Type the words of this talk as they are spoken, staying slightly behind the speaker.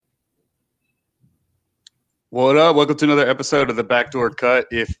What up? Welcome to another episode of the Backdoor Cut.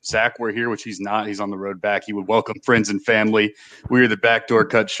 If Zach were here, which he's not, he's on the road back, he would welcome friends and family. We are the Backdoor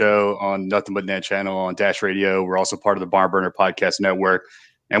Cut show on Nothing But Net channel on Dash Radio. We're also part of the Barn Burner Podcast Network.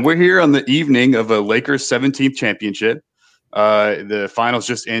 And we're here on the evening of a Lakers 17th championship. The finals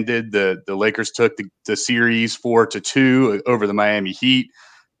just ended. The Lakers took the series 4-2 over the Miami Heat.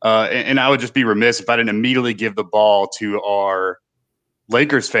 And I would just be remiss if I didn't immediately give the ball to our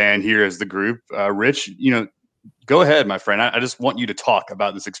Lakers fan here as the group. Rich, go ahead, my friend. I just want you to talk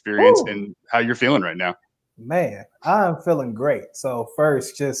about this experience and how you're feeling right now. Man, I'm feeling great. So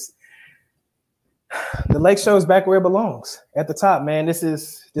first, just the Lake Show is back where it belongs, at the top, man. This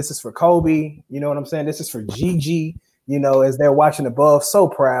is for Kobe. You know what I'm saying? This is for Gigi. As they're watching above, so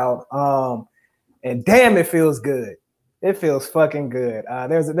proud. And damn, it feels good. It feels fucking good.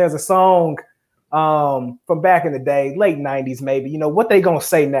 There's a song from back in the day, late 90s, maybe. What they gonna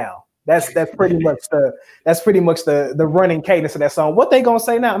say now? That's pretty much the running cadence of that song. What they gonna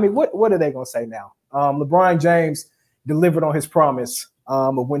say now? I mean, what are they gonna say now? LeBron James delivered on his promise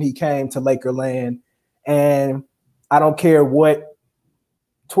of when he came to Lakerland, and I don't care what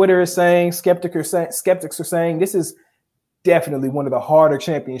Twitter is saying, skeptics are saying. This is definitely one of the harder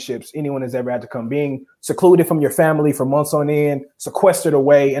championships anyone has ever had to come. Being secluded from your family for months on end, sequestered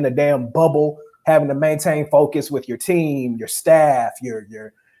away in a damn bubble, having to maintain focus with your team, your staff,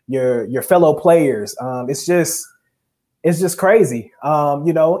 your fellow players. It's just crazy.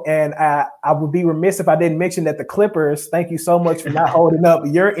 And I would be remiss if I didn't mention that the Clippers, thank you so much for not holding up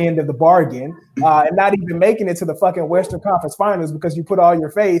your end of the bargain and not even making it to the fucking Western Conference Finals because you put all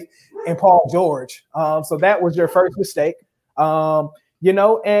your faith in Paul George. So that was your first mistake. Maybe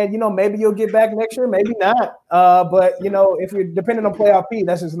you'll get back next year, maybe not. But if you're depending on playoff P,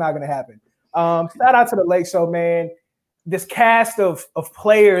 that's just not going to happen. Shout out to the Lake Show, man. This cast of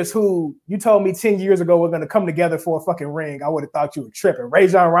players who you told me 10 years ago were going to come together for a fucking ring, I would have thought you were tripping.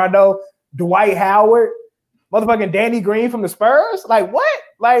 Rajon Rondo, Dwight Howard, motherfucking Danny Green from the Spurs. Like, what?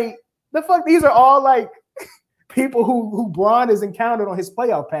 Like, the fuck? These are all, like, people who Bron has encountered on his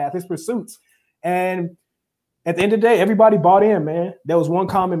playoff path, his pursuits. And at the end of the day, everybody bought in, man. There was one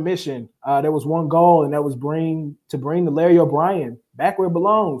common mission. There was one goal, and that was to bring the Larry O'Brien back where it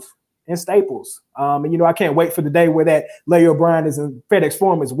belongs. In Staples. I can't wait for the day where that Larry O'Brien is in FedEx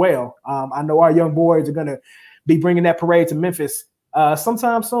Forum as well. I know our young boys are going to be bringing that parade to Memphis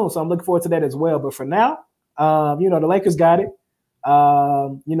sometime soon, so I'm looking forward to that as well. But for now, the Lakers got it.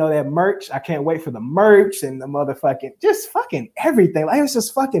 That merch, I can't wait for the merch and the motherfucking, just fucking everything. Like, it was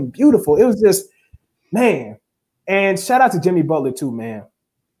just fucking beautiful. It was just, man. And shout out to Jimmy Butler too, man.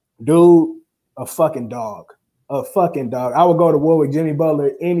 Dude, a fucking dog. A fucking dog. I would go to war with Jimmy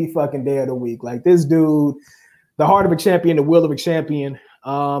Butler any fucking day of the week. Like, this dude, the heart of a champion, the will of a champion.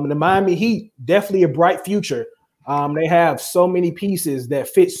 The Miami Heat, definitely a bright future. They have so many pieces that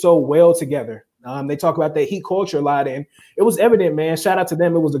fit so well together. They talk about that Heat culture a lot, and it was evident, man. Shout out to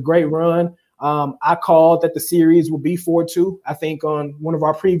them. It was a great run. I called that the series would be 4-2, I think, on one of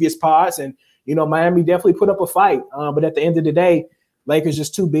our previous pods. And, Miami definitely put up a fight. But at the end of the day, Lakers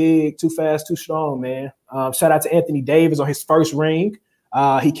just too big, too fast, too strong, man. Shout out to Anthony Davis on his first ring.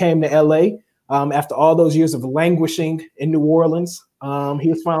 He came to LA after all those years of languishing in New Orleans. He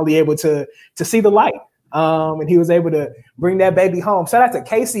was finally able to see the light. And he was able to bring that baby home. Shout out to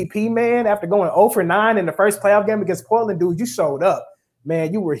KCP, man. After going 0-for-9 in the first playoff game against Portland, dude, you showed up.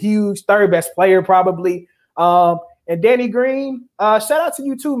 Man, you were huge. Third best player, probably. And Danny Green, shout out to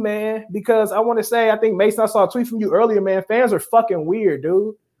you too, man, because I want to say, I think, Mason, I saw a tweet from you earlier, man. Fans are fucking weird,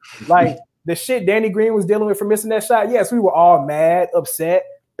 dude. Like, the shit Danny Green was dealing with for missing that shot, yes, we were all mad, upset,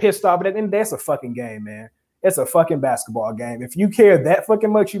 pissed off, but at the end of the day, it's a fucking game, man. It's a fucking basketball game. If you care that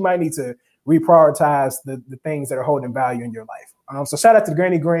fucking much, you might need to reprioritize the things that are holding value in your life. So shout out to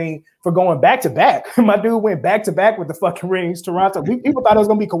Danny Green for going back-to-back. My dude went back-to-back with the fucking rings. Toronto, people thought it was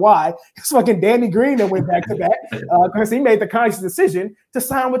going to be Kawhi. It's fucking Danny Green that went back-to-back because he made the conscious decision to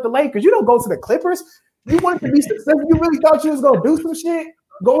sign with the Lakers. You don't go to the Clippers. You wanted to be successful. You really thought you was going to do some shit?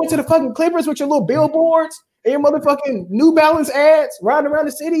 Going to the fucking Clippers with your little billboards and your motherfucking New Balance ads riding around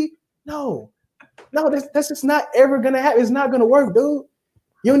the city? No, that's just not ever going to happen. It's not going to work, dude.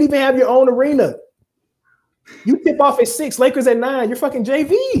 You don't even have your own arena. You tip off at 6, Lakers at 9. You're fucking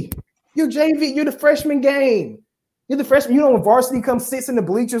JV. You're JV. You're the freshman game. You're the freshman. You know, when varsity comes, sits in the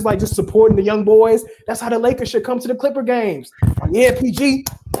bleachers, like just supporting the young boys. That's how the Lakers should come to the Clipper games. Yeah, PG.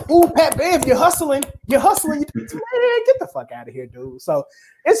 Ooh, Pat Bev, you're hustling. You're hustling. Man, get the fuck out of here, dude. So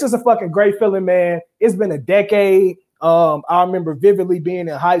it's just a fucking great feeling, man. It's been a decade. I remember vividly being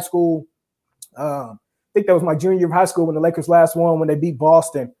in high school. I think that was my junior year of high school when the Lakers last won, when they beat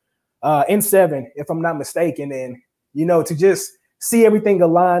Boston. in 7, if I'm not mistaken. And, to just see everything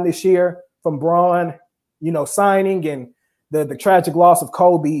align this year from Braun, signing and the tragic loss of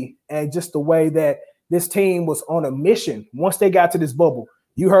Kobe and just the way that this team was on a mission once they got to this bubble.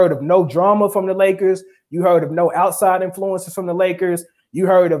 You heard of no drama from the Lakers. You heard of no outside influences from the Lakers. You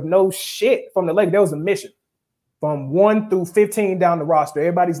heard of no shit from the Lakers. There was a mission from 1 through 15 down the roster.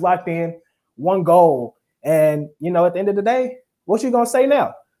 Everybody's locked in, one goal. And, at the end of the day, what you going to say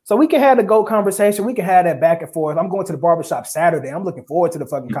now? So we can have the GOAT conversation. We can have that back and forth. I'm going to the barbershop Saturday. I'm looking forward to the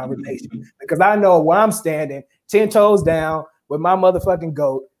fucking conversation because I know where I'm standing, 10 toes down with my motherfucking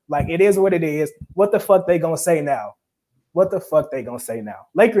GOAT. Like, it is what it is. What the fuck they going to say now? What the fuck they going to say now?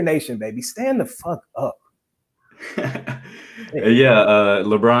 Laker Nation, baby, stand the fuck up.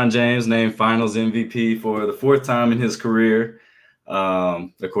 LeBron James named Finals MVP for the 4th time in his career.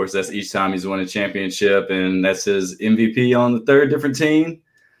 Of course, that's each time he's won a championship, and that's his MVP on the 3rd different team.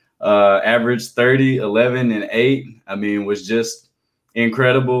 Averaged 30, 11, and 8. I mean, was just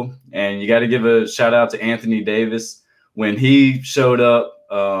incredible. And you got to give a shout out to Anthony Davis when he showed up,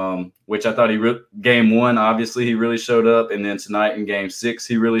 which I thought game 1, obviously he really showed up. And then tonight in game 6,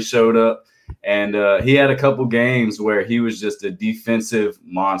 he really showed up. And he had a couple games where he was just a defensive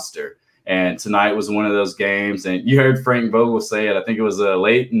monster. And tonight was one of those games. And you heard Frank Vogel say it. I think it was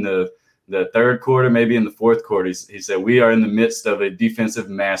late in the 3rd quarter, maybe in the 4th quarter. He said, we are in the midst of a defensive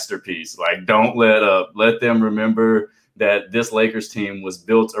masterpiece. Like, don't let up. Let them remember that this Lakers team was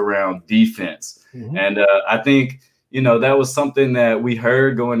built around defense. Mm-hmm. And I think, that was something that we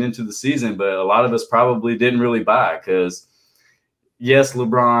heard going into the season, but a lot of us probably didn't really buy because, yes,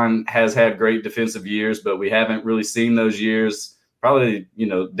 LeBron has had great defensive years, but we haven't really seen those years probably,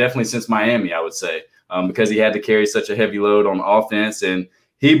 definitely since Miami, I would say, because he had to carry such a heavy load on offense. And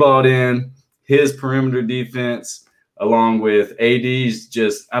he bought in his perimeter defense along with AD's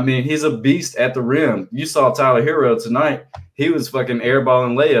he's a beast at the rim. You saw Tyler Hero tonight. He was fucking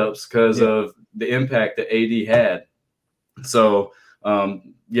airballing layups because of the impact that AD had. So,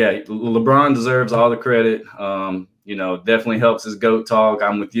 LeBron deserves all the credit. Definitely helps his GOAT talk.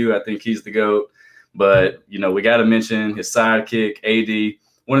 I'm with you. I think he's the GOAT. But, we got to mention his sidekick, AD,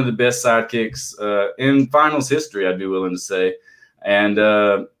 one of the best sidekicks in finals history, I'd be willing to say. And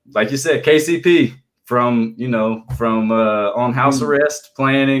like you said, KCP from on house arrest,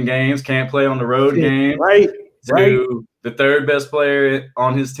 playing in games, can't play on the road game, right? The 3rd best player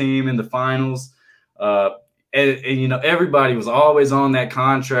on his team in the finals. And everybody was always on that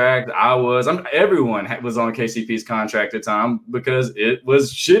contract. Everyone was on KCP's contract at the time because it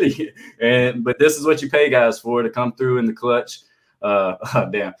was shitty. But this is what you pay guys for, to come through in the clutch. I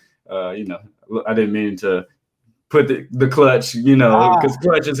didn't mean to put the clutch, because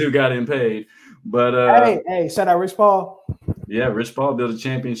clutch is who got him paid. But hey, shout out Rich Paul. Yeah, Rich Paul built a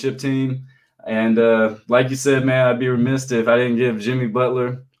championship team. And like you said, man, I'd be remiss if I didn't give Jimmy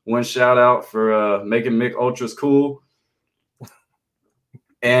Butler one shout out for making Mick Ultras cool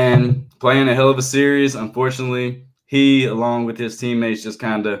and playing a hell of a series. Unfortunately, he, along with his teammates, just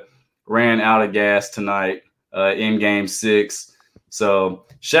kind of ran out of gas tonight in game 6. So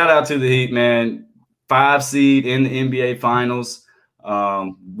shout out to the Heat, man. 5 seed in the NBA Finals,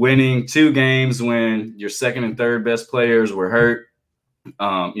 winning 2 games when your 2nd and 3rd best players were hurt.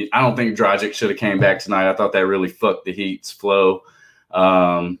 I don't think Dragic should have came back tonight. I thought that really fucked the Heat's flow.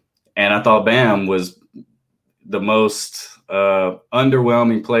 And I thought Bam was the most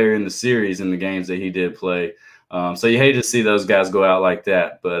underwhelming player in the series in the games that he did play. So you hate to see those guys go out like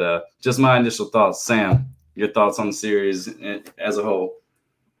that. But just my initial thoughts. Sam, your thoughts on the series as a whole?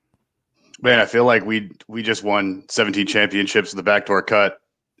 Man, I feel like we just won 17 championships with the backdoor cut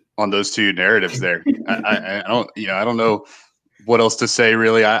on those 2 narratives there. I don't know what else to say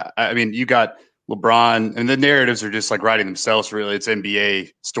really. I mean, you got LeBron, and the narratives are just like writing themselves. Really, it's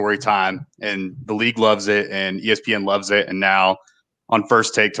NBA story time, and the league loves it, and ESPN loves it. And now, on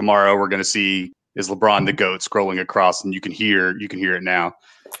First Take tomorrow, we're going to see is LeBron the GOAT scrolling across, and you can hear it now.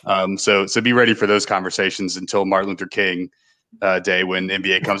 So be ready for those conversations until Martin Luther King Day when the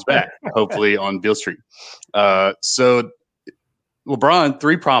NBA comes back, hopefully on Beale Street. So LeBron,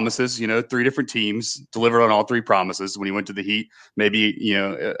 3 promises, 3 different teams, delivered on all 3 promises. When he went to the Heat, maybe,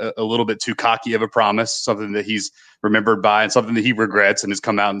 a little bit too cocky of a promise, something that he's remembered by and something that he regrets and has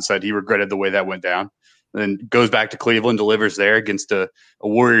come out and said he regretted the way that went down. Then goes back to Cleveland, delivers there against a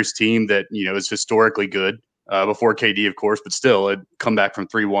Warriors team that, is historically good before KD, of course, but still a comeback from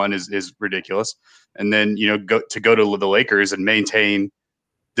 3-1 is ridiculous. And then, go to the Lakers and maintain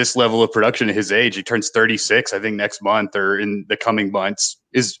this level of production at his age. He turns 36, I think, next month or in the coming months,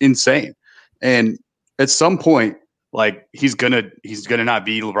 is insane. And at some point, like he's gonna not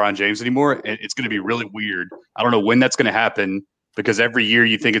be LeBron James anymore, and it's gonna be really weird. I don't know when that's gonna happen because every year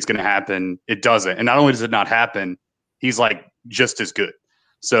you think it's gonna happen, it doesn't. And not only does it not happen, he's like just as good.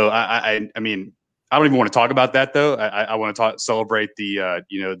 So I mean, I don't even want to talk about that though. I want to celebrate the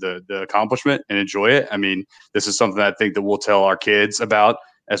the accomplishment and enjoy it. I mean, this is something I think that we'll tell our kids about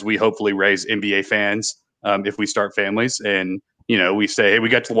as we hopefully raise NBA fans if we start families. And we say, hey, we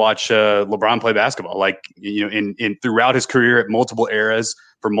got to watch LeBron play basketball, like in throughout his career at multiple eras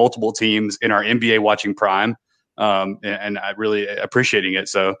for multiple teams in our NBA watching prime, and I really appreciating it.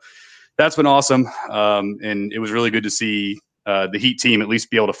 So that's been awesome, and it was really good to see the Heat team at least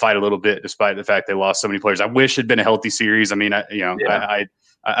be able to fight a little bit, despite the fact they lost so many players. I wish it'd been a healthy series. I mean,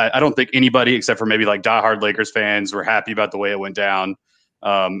 I don't think anybody except for maybe like diehard Lakers fans were happy about the way it went down.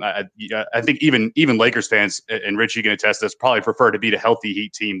 I think even Lakers fans, and Rich, you can attest this, probably prefer to beat a healthy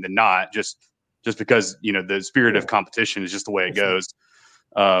Heat team than not, just because the spirit of competition is just the way it goes.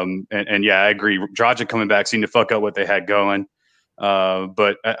 And yeah, I agree. Dragic coming back seemed to fuck up what they had going.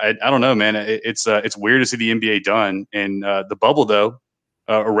 But I don't know, man. It's weird to see the NBA done, and the bubble though,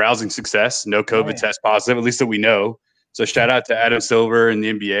 a rousing success. No COVID test positive, at least that we know. So shout out to Adam Silver and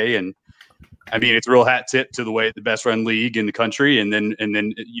the NBA, and I mean, it's a real hat tip to the way the best run league in the country. And then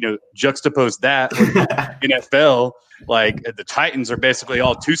juxtapose that with NFL, like the Titans are basically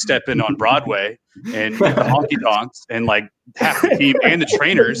all two-stepping on Broadway and the honky tonks, and like half the team and the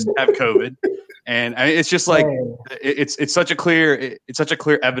trainers have COVID. And I mean, it's just like, it's such a clear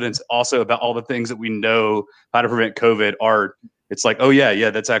evidence also about all the things that we know how to prevent COVID are. It's like, oh yeah,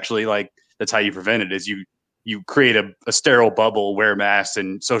 that's actually like, that's how you prevent it, is you create a sterile bubble, wear masks,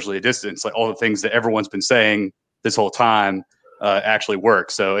 and socially distance, like all the things that everyone's been saying this whole time actually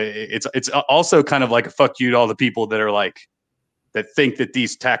work. So it's also kind of like a fuck you to all the people that are like, that think that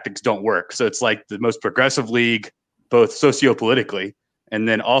these tactics don't work. So it's like the most progressive league, both sociopolitically, and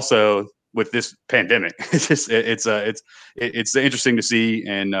then also with this pandemic. It's just, it's interesting to see.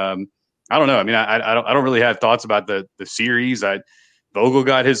 And I don't know. I mean, I don't really have thoughts about the series. Vogel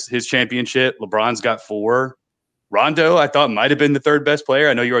got his championship. LeBron's got 4. Rondo, I thought, might have been the third best player.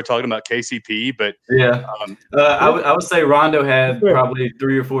 I know you were talking about KCP, but yeah, I would say Rondo had probably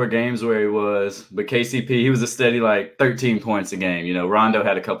 3 or 4 games where he was, but KCP, he was a steady like 13 points a game. Rondo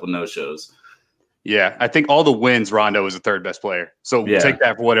had a couple no-shows. Yeah, I think all the wins, Rondo was the third best player. So we'll take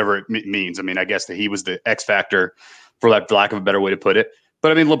that for whatever it means. I mean, I guess that he was the X factor, for lack of a better way to put it.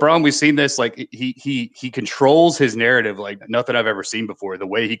 But I mean, LeBron, we've seen this, like he controls his narrative like nothing I've ever seen before. The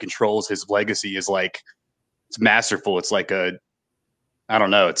way he controls his legacy is like, it's masterful. It's like I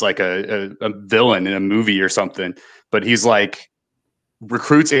don't know, it's like a villain in a movie or something. But he's like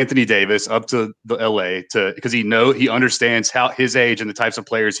recruits Anthony Davis up to the LA because he understands how his age and the types of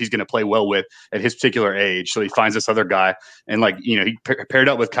players he's going to play well with at his particular age. So he finds this other guy, and like, he paired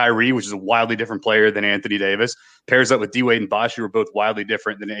up with Kyrie, which is a wildly different player than Anthony Davis, pairs up with D-Wade and Bosh, who are both wildly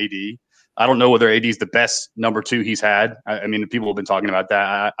different than AD. I don't know whether AD is the best number 2 he's had. I mean, people have been talking about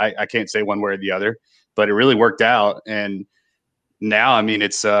that. I can't say one way or the other, but it really worked out. And now, I mean,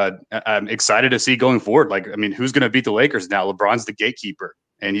 it's I'm excited to see going forward. Like, I mean, who's going to beat the Lakers now? LeBron's the gatekeeper,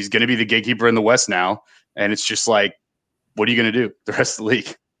 and he's going to be the gatekeeper in the West now. And it's just like, what are you going to do the rest of the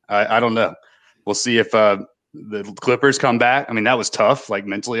league? I don't know. We'll see if the Clippers come back. I mean, that was tough, like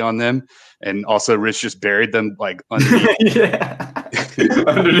mentally on them. And also Rich just buried them like underneath.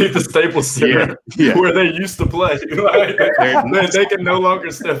 Underneath the Staples Center, where they used to play. They can no longer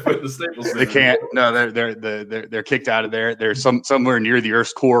step foot in the Staples Center. They can't. No, they're kicked out of there. They're somewhere near the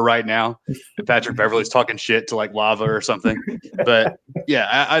Earth's core right now. And Patrick Beverley's talking shit to like lava or something. But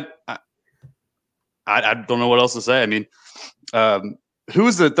yeah, I don't know what else to say. I mean, who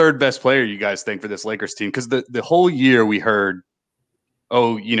is the third best player you guys think for this Lakers team? Because the whole year we heard,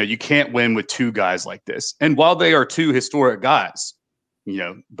 oh, you can't win with 2 guys like this. And while they are 2 historic guys,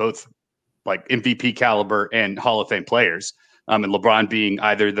 both like MVP caliber and Hall of Fame players, and LeBron being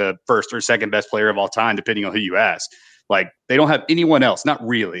either the first or second best player of all time, depending on who you ask, like they don't have anyone else. Not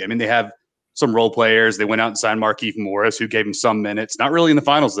really. I mean, they have some role players. They went out and signed Markieff Morris, who gave him some minutes. Not really in the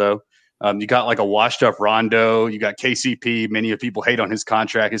finals, though. You got like a washed up Rondo. You got KCP. Many of people hate on his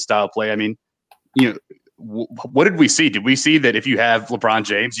contract, his style of play. I mean, what did we see? Did we see that if you have LeBron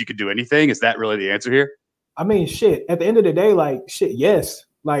James, you could do anything? Is that really the answer here? I mean, shit, at the end of the day, like, shit, yes.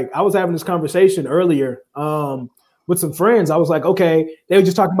 Like, I was having this conversation earlier with some friends. I was like, okay, they were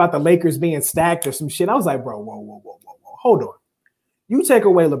just talking about the Lakers being stacked or some shit. I was like, bro, whoa, hold on. You take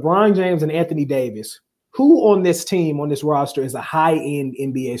away LeBron James and Anthony Davis. Who on this team, on this roster, is a high-end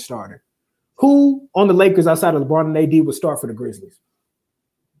NBA starter? Who on the Lakers outside of LeBron and AD would start for the Grizzlies?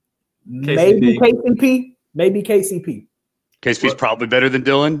 KCP. Maybe KCP. Maybe KCP. KCP's probably better than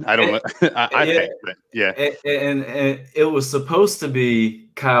Dylan. I don't know. I think, but yeah. And it was supposed to be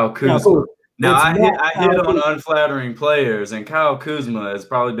Kyle Kuzma. Now, I hit on unflattering players, and Kyle Kuzma has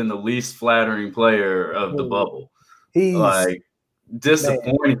probably been the least flattering player of the bubble. He's like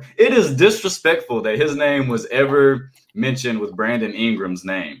disappointing. Man. It is disrespectful that his name was ever mentioned with Brandon Ingram's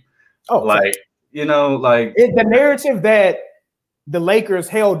name. Oh, like, you know, like the narrative that the Lakers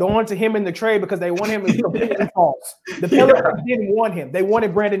held on to him in the trade because they want him is completely false. The Pelicans didn't want him. They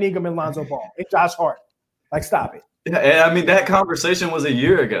wanted Brandon Ingram and Lonzo Ball and Josh Hart. Like, stop it. Yeah, I mean, that conversation was a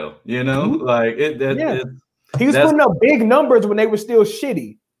year ago, you know? Like, he was putting up big numbers when they were still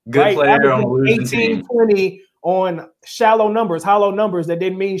shitty. Good player on losing 18, 20 on shallow numbers, hollow numbers that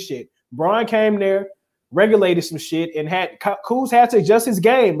didn't mean shit. Bron came there, regulated some shit, and Kuz had to adjust his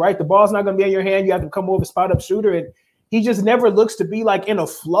game, right? The ball's not going to be in your hand. You have to come over spot-up shooter, and he just never looks to be like in a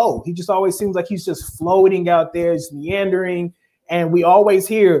flow. He just always seems like he's just floating out there, just meandering, and we always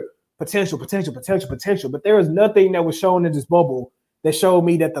hear potential. But there is nothing that was shown in this bubble that showed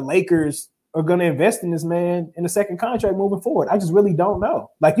me that the Lakers are going to invest in this man in a second contract moving forward. I just really don't know.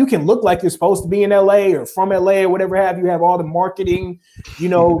 Like, you can look like you're supposed to be in LA or from LA or whatever have you, have all the marketing,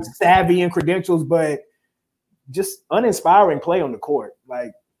 savvy and credentials, but just uninspiring play on the court.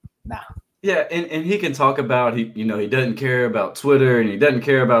 Like, nah. Yeah, and he can talk about he doesn't care about Twitter and he doesn't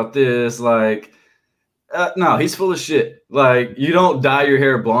care about this. Like, no, he's full of shit. Like, you don't dye your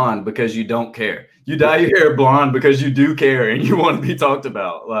hair blonde because you don't care. You dye your hair blonde because you do care and you want to be talked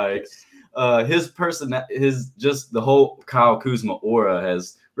about. Like, just the whole Kyle Kuzma aura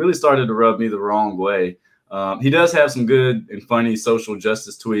has really started to rub me the wrong way. He does have some good and funny social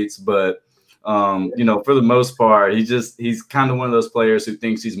justice tweets, but for the most part, he's kind of one of those players who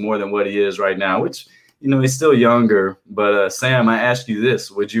thinks he's more than what he is right now, which, he's still younger. But Sam, I ask you this: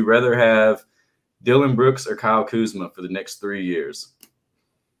 would you rather have Dylan Brooks or Kyle Kuzma for the next 3 years?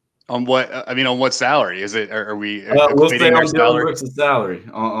 On what? On what salary is it? Are we? We'll stay on Dylan Brooks' salary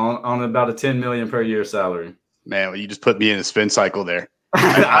on about a $10 million per year salary. Man, well, you just put me in a spin cycle there.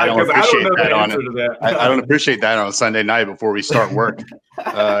 I don't appreciate that. I don't appreciate that on a Sunday night before we start work.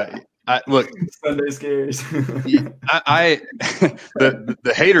 Look, Sunday scares. The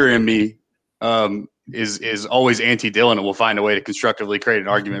hater in me is always anti-Dylan, and will find a way to constructively create an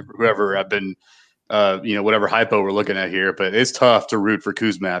argument for whoever I've been. Whatever hypo we're looking at here, but it's tough to root for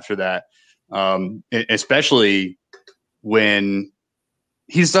Kuzma after that, especially when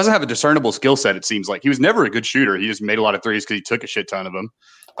he just doesn't have a discernible skill set. It seems like he was never a good shooter. He just made a lot of threes because he took a shit ton of them.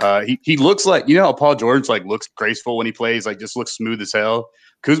 He looks like, how Paul George looks graceful when he plays, just looks smooth as hell.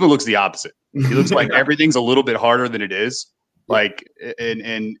 Kuzma looks the opposite. He looks like everything's a little bit harder than it is.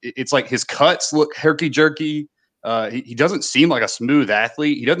 And it's like his cuts look herky jerky. He doesn't seem like a smooth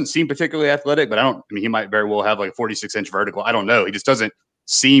athlete. He doesn't seem particularly athletic, but he might very well have like a 46-inch vertical. I don't know. He just doesn't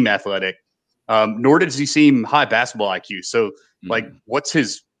seem athletic. Nor does he seem high basketball IQ. So what's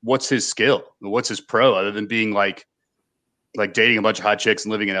his skill? What's his pro other than being like dating a bunch of hot chicks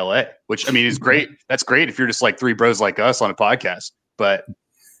and living in LA, which is great. That's great if you're just like three bros like us on a podcast, but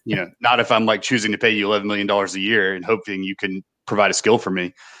not if I'm choosing to pay you $11 million a year and hoping you can provide a skill for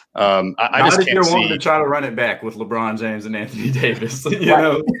me. I just can't see. Wanting to try to run it back with LeBron James and Anthony Davis.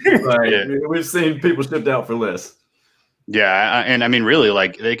 We've seen people shipped out for less. Yeah, and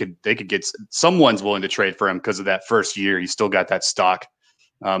really, they could get someone's willing to trade for him because of that first year. He's still got that stock.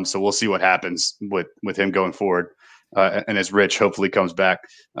 So we'll see what happens with him going forward, and as Rich hopefully comes back.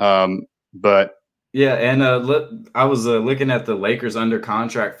 But yeah, and I was looking at the Lakers under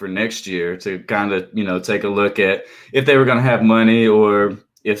contract for next year to kind of take a look at if they were going to have money or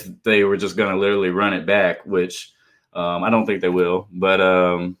if they were just going to literally run it back, which I don't think they will. But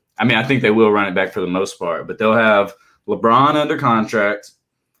I think they will run it back for the most part. But they'll have LeBron under contract.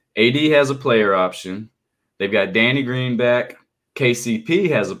 AD has a player option. They've got Danny Green back. KCP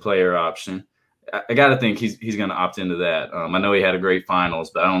has a player option. I got to think he's going to opt into that. I know he had a great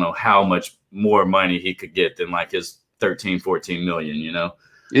finals, but I don't know how much more money he could get than his 13-14 million,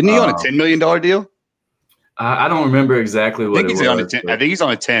 Isn't he on a $10 million deal? I don't remember exactly what it was. I think he's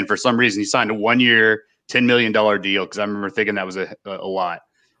on a 10. For some reason, he signed a 1 year, $10 million deal because I remember thinking that was a lot.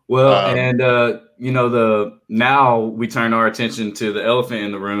 Well, now we turn our attention to the elephant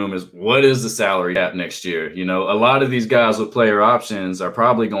in the room is what is the salary cap next year? A lot of these guys with player options are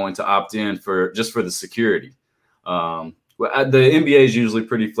probably going to opt in for the security. The NBA is usually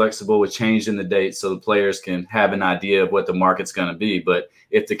pretty flexible with changing the date so the players can have an idea of what the market's going to be. But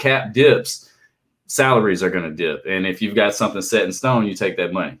if the cap dips, salaries are going to dip. And if you've got something set in stone, you take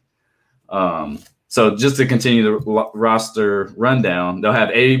that money. So just to continue the roster rundown, they'll have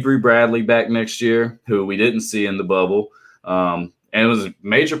Avery Bradley back next year, who we didn't see in the bubble. And it was a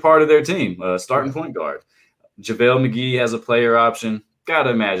major part of their team, starting point guard. JaVale McGee has a player option. Got to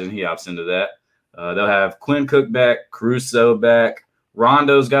imagine he opts into that. They'll have Quinn Cook back, Caruso back.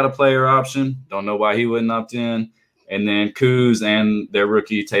 Rondo's got a player option. Don't know why he wouldn't opt in. And then Kuz and their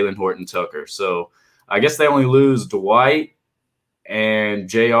rookie, Talen Horton-Tucker. So I guess they only lose Dwight and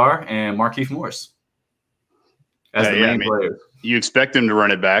JR and Markieff Morris as the main players. You expect him to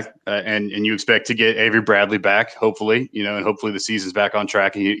run it back, and you expect to get Avery Bradley back, hopefully, and hopefully the season's back on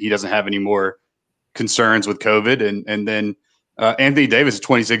track and he doesn't have any more concerns with COVID. And then Anthony Davis is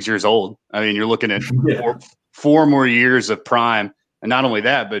 26 years old. I mean, you're looking at four more years of prime, and not only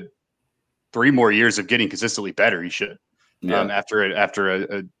that, but 3 more years of getting consistently better. He should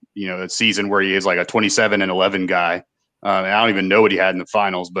after a season where he is like a 27-11 guy. And I don't even know what he had in the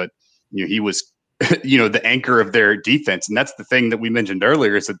finals, but he was the anchor of their defense. And that's the thing that we mentioned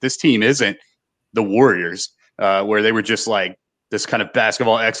earlier, is that this team isn't the Warriors, where they were just like this kind of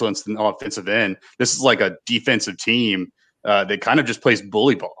basketball excellence in the offensive end. This is like a defensive team that kind of just plays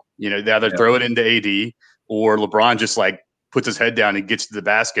bully ball. They either throw it into AD, or LeBron just like puts his head down and gets to the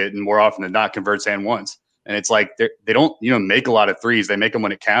basket, and more often than not converts and ones. And it's like they don't make a lot of threes. They make them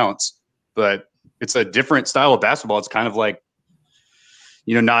when it counts, but it's a different style of basketball. It's kind of like,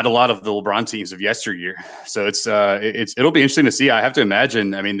 not a lot of the LeBron teams of yesteryear. So it'll be interesting to see. I have to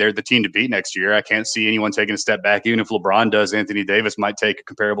imagine, I mean, they're the team to beat next year. I can't see anyone taking a step back. Even if LeBron does, Anthony Davis might take a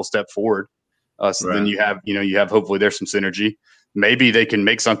comparable step forward. Then you have hopefully there's some synergy. Maybe they can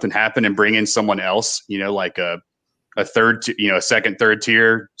make something happen and bring in someone else, like a second, third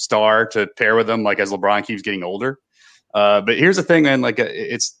tier star to pair with them, like as LeBron keeps getting older. But here's the thing, man, like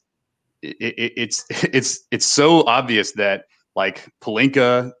it's so obvious that like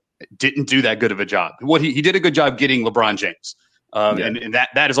Pelinka didn't do that good of a job. He did a good job getting LeBron James. And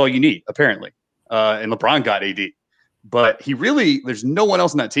that is all you need, apparently. And LeBron got AD. But there's no one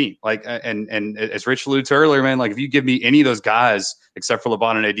else in that team. Like, and as Rich alluded to earlier, man, like if you give me any of those guys except for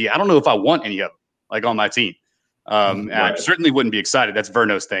LeBron and AD, I don't know if I want any of them like on my team. And I certainly wouldn't be excited. That's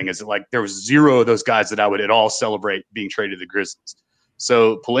Verno's thing. Is like there was 0 of those guys that I would at all celebrate being traded to the Grizzlies.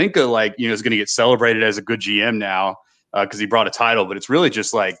 So Pelinka, is going to get celebrated as a good GM now because he brought a title. But it's really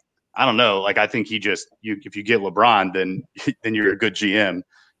just like, I don't know. Like I think if you get LeBron, then you're a good GM.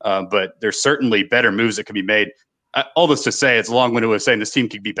 But there's certainly better moves that can be made. All this to say, it's a long-winded way of saying this team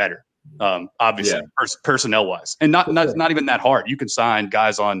could be better, obviously, personnel-wise. And not even that hard. You can sign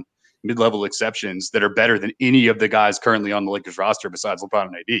guys on mid-level exceptions that are better than any of the guys currently on the Lakers roster besides LeBron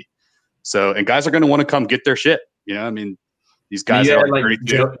and AD. So, and guys are going to want to come get their shit. I mean, these guys are like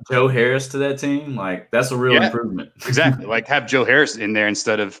Joe Harris to that team. Like that's a real improvement. Exactly. Like have Joe Harris in there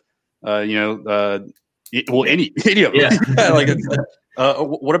instead of, any of them.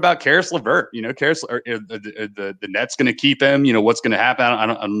 What about Karis LeVert? Karis, the Nets going to keep him. What's going to happen? I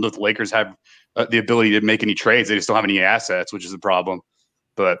don't know if the Lakers have the ability to make any trades. They just don't have any assets, which is a problem.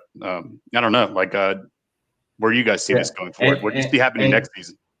 But I don't know. Like, where do you guys see this going forward? What do you see happening next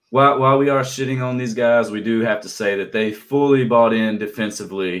season? While we are shitting on these guys, we do have to say that they fully bought in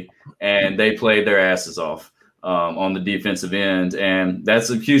defensively and they played their asses off on the defensive end. And that's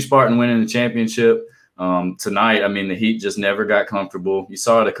a huge part in winning the championship. Tonight, I mean, the Heat just never got comfortable. You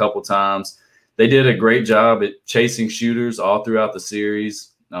saw it a couple times. They did a great job at chasing shooters all throughout the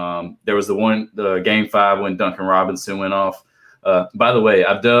series. There was the Game 5 when Duncan Robinson went off. By the way,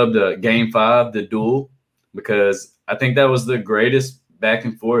 I've dubbed Game 5 the duel because I think that was the greatest back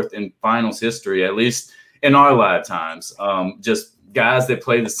and forth in finals history, at least in our lifetimes. Just guys that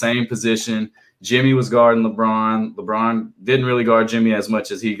play the same position. Jimmy was guarding LeBron. LeBron didn't really guard Jimmy as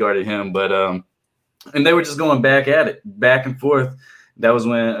much as he guarded him, but and they were just going back at it, back and forth. That was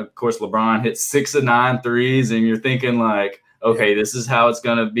when, of course, LeBron hit 6 of 9 threes, and you're thinking like, okay, this is how it's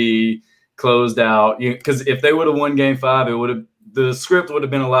going to be closed out. Because if they would have won Game 5, the script would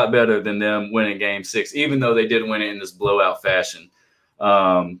have been a lot better than them winning Game 6, even though they did win it in this blowout fashion.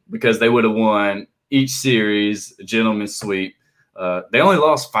 Because they would have won each series, a gentleman's sweep. They only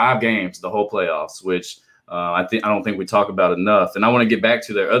lost 5 games the whole playoffs, which I don't think we talk about enough. And I want to get back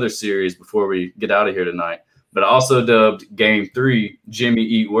to their other series before we get out of here tonight. But I also dubbed Game 3 Jimmy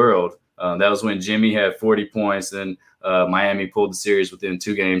Eat World. That was when Jimmy had 40 points and Miami pulled the series within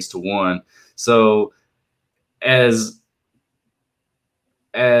 2 games to 1. So as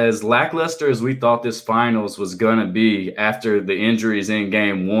lackluster as we thought this finals was going to be after the injuries in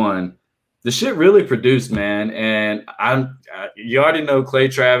Game 1, the shit really produced, man. And you already know Clay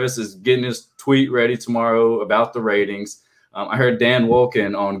Travis is getting his tweet ready tomorrow about the ratings. I heard Dan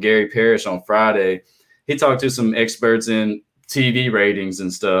Wolken on Gary Parrish on Friday. He talked to some experts in TV ratings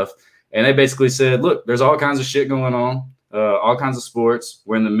and stuff, and they basically said, look, there's all kinds of shit going on, all kinds of sports.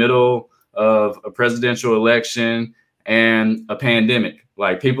 We're in the middle of a presidential election and a pandemic.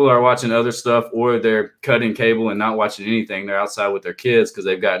 Like, people are watching other stuff, or they're cutting cable and not watching anything. They're outside with their kids because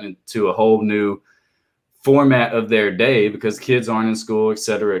they've gotten into a whole new format of their day because kids aren't in school, et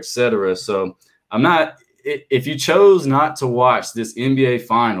cetera, et cetera. So if you chose not to watch this NBA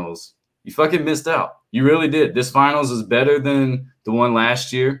Finals, you fucking missed out. You really did. This Finals is better than the one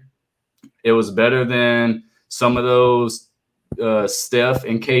last year. It was better than some of those Steph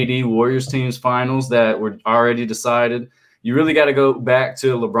and KD Warriors teams finals that were already decided. You really got to go back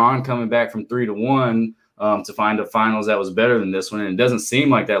to LeBron coming back from 3-1 to find a finals that was better than this one. And it doesn't seem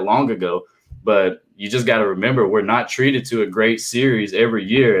like that long ago, but you just got to remember, we're not treated to a great series every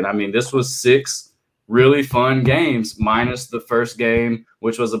year. And I mean, this was 6 really fun games minus the first game,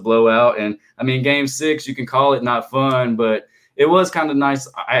 which was a blowout. And I mean, game 6, you can call it not fun, but it was kind of nice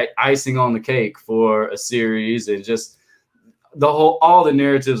icing on the cake for a series, and just all the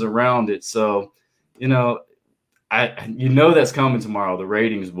narratives around it. So, that's coming tomorrow, the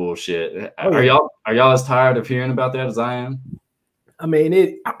ratings bullshit. Oh, yeah. Are y'all as tired of hearing about that as I am? I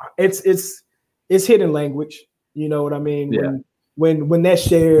mean, it's hidden language. You know what I mean? Yeah. When that's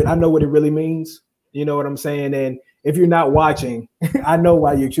shared, I know what it really means. You know what I'm saying? And if you're not watching, I know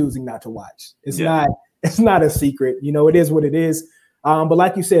why you're choosing not to watch. It's not a secret. It is what it is. But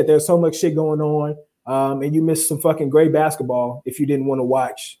like you said, there's so much shit going on. And you missed some fucking great basketball if you didn't want to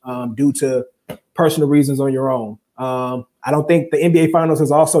watch due to personal reasons on your own. I don't think the NBA Finals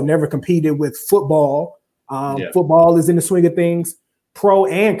has also never competed with football. Football is in the swing of things, pro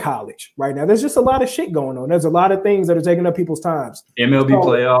and college right now. There's just a lot of shit going on. There's a lot of things that are taking up people's times. MLB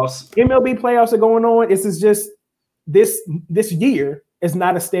playoffs are going on. This is just this year is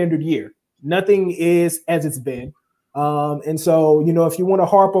not a standard year. Nothing is as it's been. And so, if you want to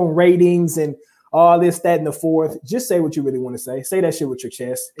harp on ratings and all this, that, and the fourth, just say what you really want to say. Say that shit with your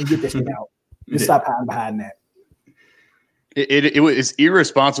chest and get this shit out. Just stop hiding behind that. It was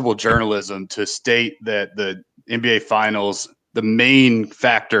irresponsible journalism to state that the NBA Finals, the main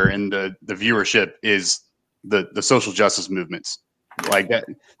factor in the viewership is the social justice movements. Like that.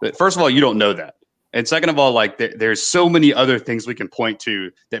 First of all, you don't know that. And second of all, like there's so many other things we can point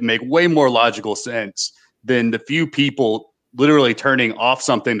to that make way more logical sense than the few people literally turning off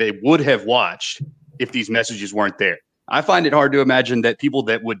something they would have watched if these messages weren't there. I find it hard to imagine that people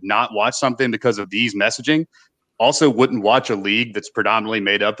that would not watch something because of these messaging also wouldn't watch a league that's predominantly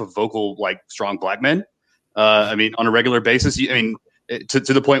made up of vocal, like, strong black men. I mean, on a regular basis, to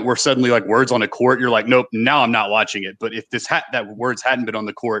the point where suddenly, like, words on a court, you're like, nope, now I'm not watching it. But if that words hadn't been on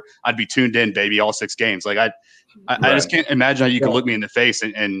the court, I'd be tuned in, baby, all 6 games. Like I just can't imagine how you can look me in the face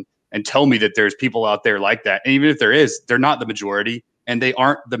and tell me that there's people out there like that. And even if there is, they're not the majority, and they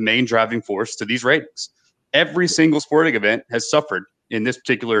aren't the main driving force to these ratings. Every single sporting event has suffered in this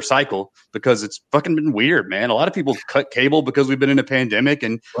particular cycle because it's fucking been weird, man. A lot of people cut cable because we've been in a pandemic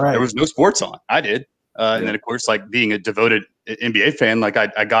and there was no sports on. I did. And then, of course, like, being a devoted NBA fan, like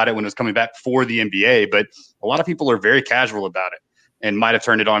I got it when it was coming back for the NBA, but a lot of people are very casual about it and might have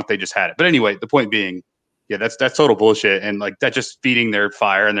turned it on if they just had it. But anyway, the point being, that's total bullshit. And, like, that's just feeding their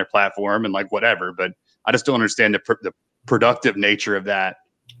fire and their platform and, like, whatever. But I just don't understand the productive nature of that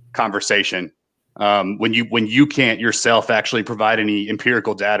conversation when you can't yourself actually provide any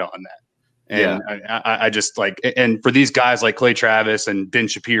empirical data on that. And I just, like, and for these guys like Clay Travis and Ben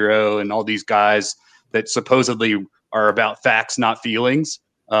Shapiro and all these guys that supposedly are about facts, not feelings,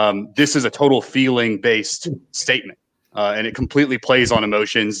 this is a total feeling-based statement. And it completely plays on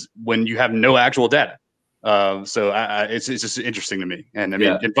emotions when you have no actual data. So it's just interesting to me. And I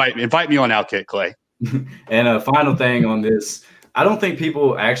mean, invite me on Outkick, Clay. And a final thing on this, I don't think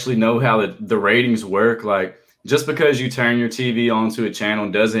people actually know how the ratings work. Like, just because you turn your TV onto a channel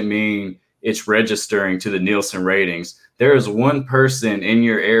doesn't mean it's registering to the Nielsen ratings. There is one person in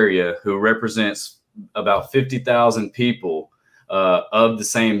your area who represents about 50,000 people of the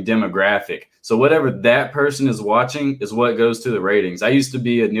same demographic. So whatever that person is watching is what goes to the ratings. I used to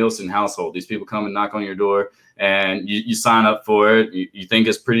be a Nielsen household. These people come and knock on your door and you sign up for it. You think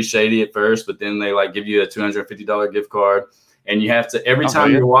it's pretty shady at first, but then they, like, give you a $250 gift card. And you have to, every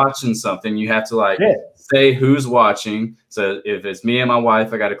time you're watching something, you have to say who's watching. So if it's me and my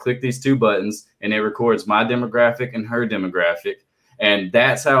wife, I got to click these 2 buttons and it records my demographic and her demographic. And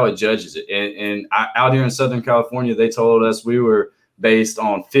that's how it judges it. And out here in Southern California, they told us we were based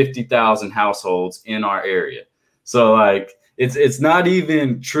on 50,000 households in our area. So, like, it's not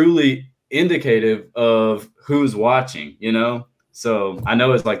even truly indicative of who's watching, you know? So I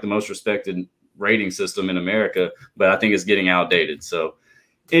know it's like the most respected rating system in America, but I think it's getting outdated. So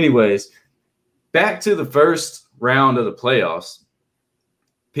anyways, back to the first round of the playoffs.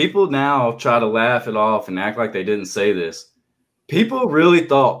 People now try to laugh it off and act like they didn't say this. People really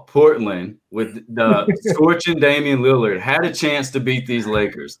thought Portland with the scorching Damian Lillard had a chance to beat these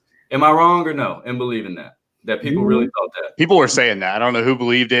Lakers. Am I wrong or no? And believing that people really thought that. People were saying that. I don't know who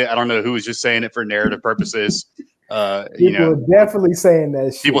believed it. I don't know who was just saying it for narrative purposes. People are definitely saying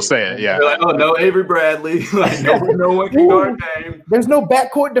that shit. People say it, yeah. They're like, oh, no Avery Bradley. Like, no one can guard Dame. There's no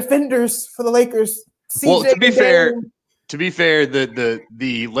backcourt defenders for the Lakers. Well, to be fair,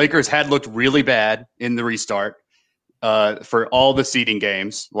 the Lakers had looked really bad in the restart for all the seeding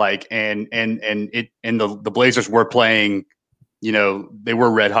games. Like, and the Blazers were playing, you know, they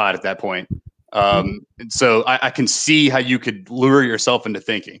were red hot at that point. And so I can see how you could lure yourself into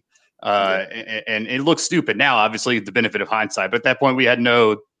thinking. And it looks stupid now, obviously, the benefit of hindsight. But at that point, we had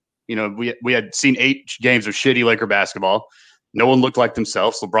we had seen 8 games of shitty Laker basketball. No one looked like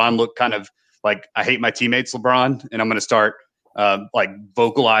themselves. LeBron looked kind of like, I hate my teammates, LeBron, and I'm going to start like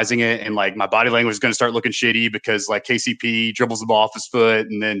vocalizing it, and like my body language is going to start looking shitty because like KCP dribbles the ball off his foot,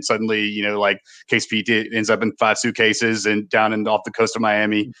 and then suddenly, you know, like KCP ends up in 5 suitcases and down and off the coast of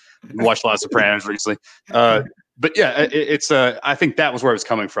Miami. Watched a lot of Sopranos recently. But yeah, it's I think that was where it was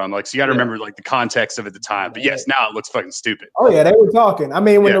coming from. Like, so you got to remember like the context of it at the time. But yes, now it looks fucking stupid. Oh yeah, they were talking. I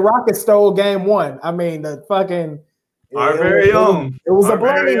mean, when the Rockets stole game 1, I mean the fucking our very own. It was a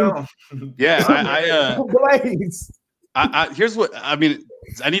blaze. Yeah, blaze. Here's what I mean.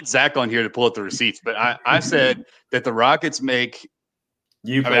 I need Zach on here to pull up the receipts, but I said that the Rockets make.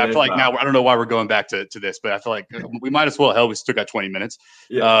 I feel like now I don't know why we're going back to this, but I feel like we might as well. Hell, we still got 20 minutes.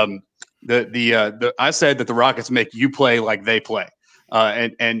 Yeah. I said that the Rockets make you play like they play,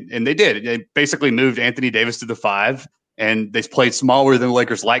 and they did. They basically moved Anthony Davis to the 5, and they played smaller than the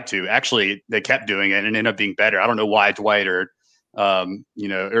Lakers like to. Actually, they kept doing it and ended up being better. I don't know why Dwight or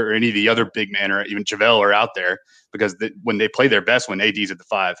or any of the other big men or even JaVale are out there, because when they play their best, when AD's at the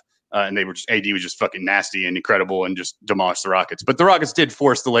 5, and AD was just fucking nasty and incredible and just demolished the Rockets. But the Rockets did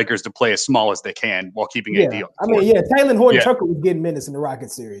force the Lakers to play as small as they can while keeping AD on the court. Taylor Horton-Tucker was getting minutes in the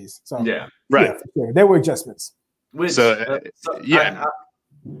Rockets series. So right. Yeah, there were adjustments. I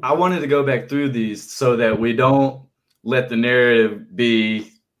wanted to go back through these so that we don't let the narrative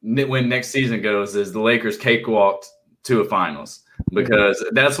be when next season goes is the Lakers cakewalked to a finals, because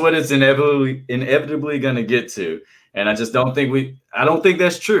that's what it's inevitably going to get to. And I just don't think I don't think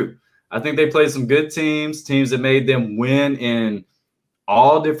that's true. I think they played some good teams that made them win in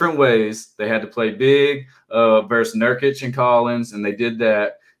all different ways. They had to play big versus Nurkic and Collins, and they did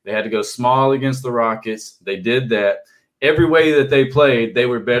that. They had to go small against the Rockets. They did that. Every way that they played, they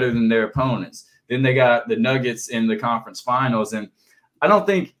were better than their opponents. Then they got the Nuggets in the conference finals, and I don't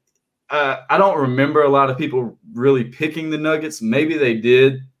think I don't remember a lot of people really picking the Nuggets. Maybe they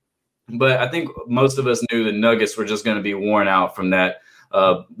did, but I think most of us knew the Nuggets were just going to be worn out from that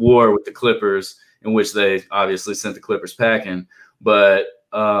war with the Clippers, in which they obviously sent the Clippers packing. But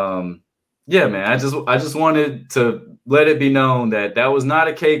yeah, man, I just wanted to let it be known that was not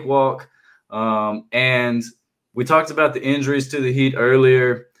a cakewalk. And we talked about the injuries to the Heat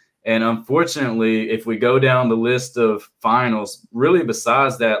earlier. And unfortunately, if we go down the list of finals, really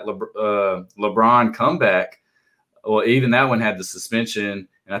besides that LeBron comeback, well, even that one had the suspension.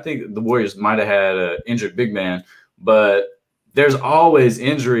 And I think the Warriors might have had an injured big man. But there's always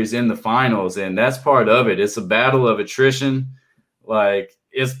injuries in the finals, and that's part of it. It's a battle of attrition. Like,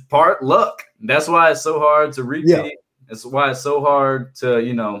 it's part luck. That's why it's so hard to repeat. Yeah. That's why it's so hard to,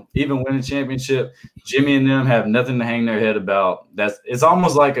 even win a championship. Jimmy and them have nothing to hang their head about. It's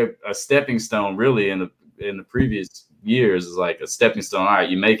almost like a stepping stone, really, in the previous years. It's like a stepping stone. All right,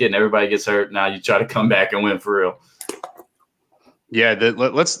 you make it and everybody gets hurt. Now you try to come back and win for real. Yeah,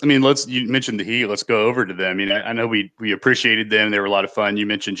 you mentioned the Heat. Let's go over to them. I know we appreciated them. They were a lot of fun. You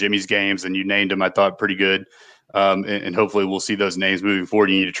mentioned Jimmy's games and you named them, I thought, pretty good. And hopefully we'll see those names moving forward.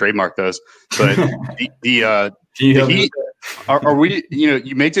 You need to trademark those. But the Heat, are we,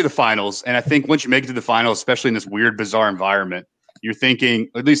 you make it to the finals. And I think once you make it to the finals, especially in this weird, bizarre environment, you're thinking,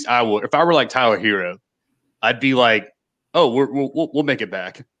 at least I will, if I were like Tyler Hero, I'd be like, oh, we'll make it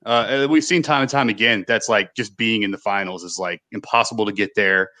back. We've seen time and time again that's like just being in the finals is like impossible to get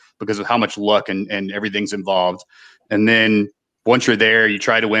there because of how much luck and everything's involved. And then once you're there, you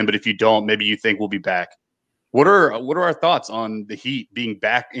try to win, but if you don't, maybe you think we'll be back. What are our thoughts on the Heat being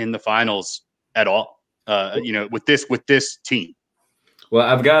back in the finals at all? With this team. Well,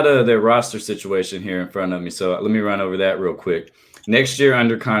 I've got their roster situation here in front of me, so let me run over that real quick. Next year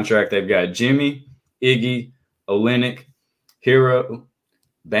under contract, they've got Jimmy, Iggy, Olynyk, Hero,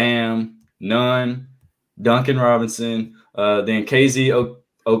 Bam, Nunn, Duncan Robinson, then KZ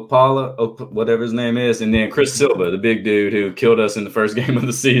Okpala, whatever his name is, and then Chris Silva, the big dude who killed us in the first game of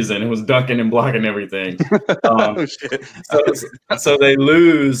the season. It was dunking and blocking everything. Oh, shit. So they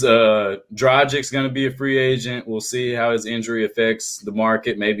lose. Dragic's going to be a free agent. We'll see how his injury affects the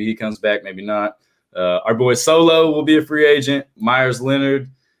market. Maybe he comes back, maybe not. Our boy Solo will be a free agent. Myers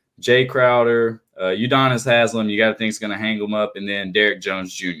Leonard, Jay Crowder, Udonis Haslam. You got to think is going to hang them up, and then Derek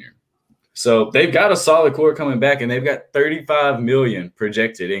Jones Jr. So they've got a solid core coming back, and they've got $35 million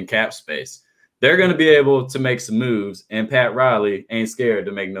projected in cap space. They're going to be able to make some moves, and Pat Riley ain't scared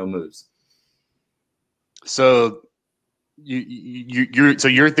to make no moves. So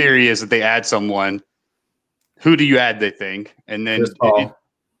your theory is that they add someone. Who do you add? They think, and then Chris Paul.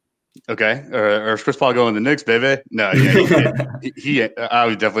 Okay, or is Chris Paul going to the Knicks, baby? No, yeah, I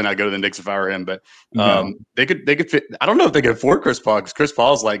would definitely not go to the Knicks if I were him. But they could fit. I don't know if they could afford Chris Paul because Chris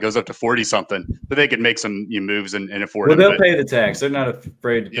Paul's like goes up to 40 something, but they could make some moves and afford. Well, him. They'll pay the tax. They're not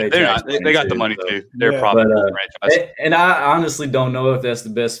afraid to pay. Tax. They got the money too. They're probably franchise. And I honestly don't know if that's the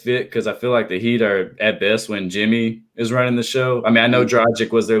best fit because I feel like the Heat are at best when Jimmy is running the show. I mean, I know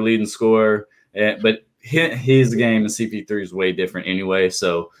Dragic was their leading scorer, but his game and CP3 is way different anyway.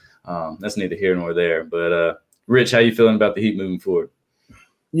 So. That's neither here nor there. But Rich, how you feeling about the Heat moving forward?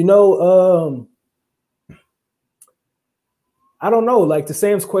 I don't know. Like to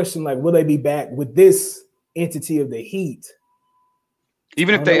Sam's question, like will they be back with this entity of the Heat?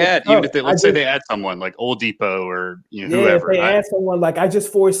 Even if let's say they add someone like Oladipo or whoever. If they add someone, like I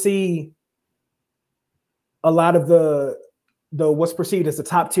just foresee a lot of the what's perceived as the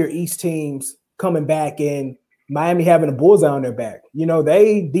top tier East teams coming back and Miami having a bullseye on their back.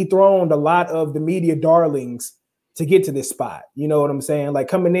 They dethroned a lot of the media darlings to get to this spot. You know what I'm saying? Like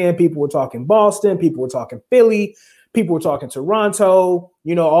coming in, people were talking Boston, people were talking Philly, people were talking Toronto,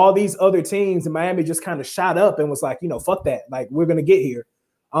 all these other teams, and Miami just kind of shot up and was like, fuck that. Like we're going to get here.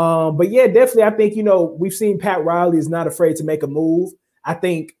 But yeah, definitely. I think, we've seen Pat Riley is not afraid to make a move. I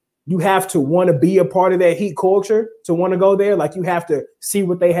think you have to want to be a part of that Heat culture to want to go there. Like you have to see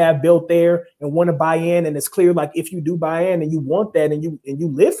what they have built there and want to buy in. And it's clear, like if you do buy in and you want that and you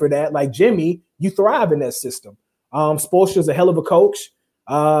live for that, like Jimmy, you thrive in that system. Spoelstra's a hell of a coach.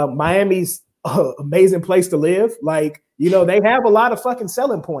 Miami's an amazing place to live. Like, they have a lot of fucking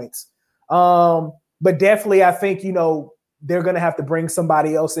selling points. But definitely I think, they're going to have to bring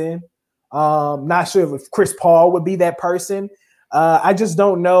somebody else in. Not sure if Chris Paul would be that person. I just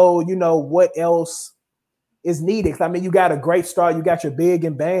don't know, what else is needed. I mean, you got a great start. You got your big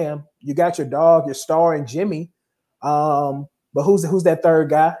and Bam. You got your dog, your star, and Jimmy. But who's that third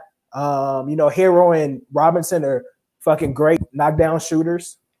guy? Hero and Robinson are fucking great knockdown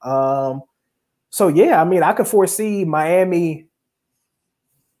shooters. So yeah, I mean, I could foresee Miami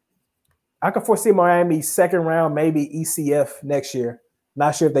second round, maybe ECF next year.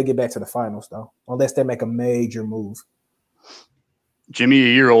 Not sure if they get back to the finals though, unless they make a major move. Jimmy,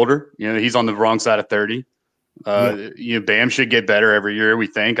 a year older, he's on the wrong side of 30. Bam should get better every year, we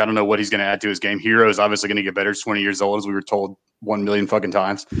think. I don't know what he's going to add to his game. Hero is obviously going to get better. He's 20 years old, as we were told 1 million fucking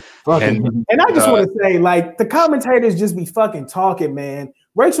times. And I just want to say, like, the commentators just be fucking talking, man.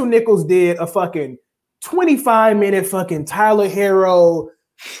 Rachel Nichols did a fucking 25-minute fucking Tyler Hero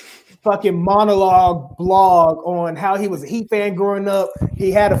fucking monologue blog on how he was a Heat fan growing up.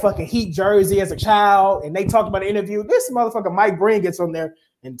 He had a fucking Heat jersey as a child, and they talked about the interview. This motherfucker Mike Breen gets on there,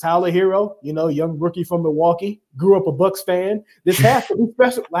 and Tyler Hero, young rookie from Milwaukee, grew up a Bucks fan. This has to be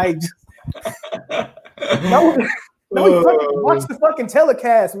special. Like, watch the fucking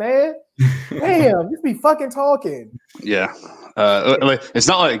telecast, man. Damn, just be fucking talking. Yeah, it's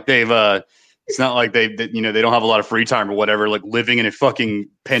not like they've. It's not like they don't have a lot of free time or whatever, like living in a fucking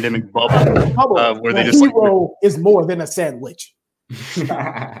pandemic bubble where they just Hero is more than a sandwich.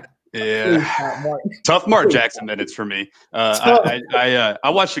 Yeah, tough Mark Jackson minutes for me. I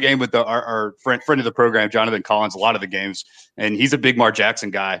watched the game with our friend of the program, Jonathan Collins, a lot of the games, and he's a big Mark Jackson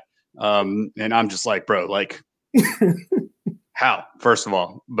guy. And I'm just like, bro, like, how? First of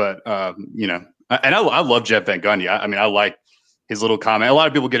all, but and I love Jeff Van Gundy. I mean, I like his little comment. A lot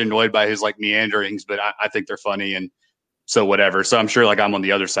of people get annoyed by his like meanderings, but I think they're funny, and so whatever. So I'm sure like I'm on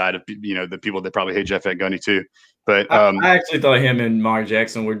the other side of the people that probably hate Jeff Van Gundy too. But I actually thought him and Mark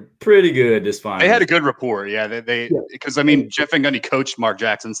Jackson were pretty good this final. They had a good rapport, yeah. Because I mean, Jeff Van Gundy coached Mark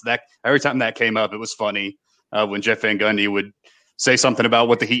Jackson, so that every time that came up, it was funny when Jeff Van Gundy would say something about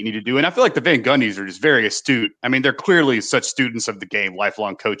what the Heat need to do. And I feel like the Van Gundy's are just very astute. I mean, they're clearly such students of the game,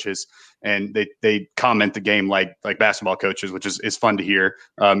 lifelong coaches, and they comment the game like basketball coaches, which is fun to hear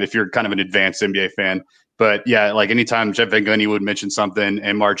if you're kind of an advanced NBA fan. But yeah, like anytime Jeff Van Gundy would mention something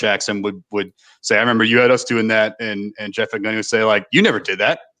and Mark Jackson would say, I remember you had us doing that, and Jeff Van Gundy would say, like, you never did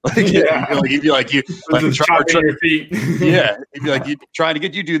that. Like, he'd be like, you like your feet. Yeah, he'd be like, you trying to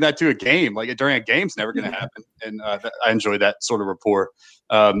get you do that to a game, like during a game's never going to happen. And I enjoy that sort of rapport.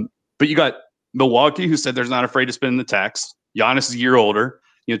 But you got Milwaukee, who said they're not afraid to spend the tax. Giannis is a year older,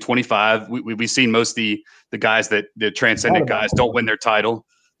 25. We've seen most of the guys the transcendent guys don't win their title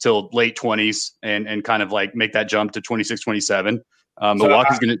till late 20s and kind of like make that jump to 26, 27.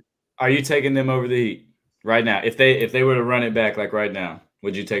 Milwaukee's going to. Are you taking them over the Heat right now? If they were to run it back like right now,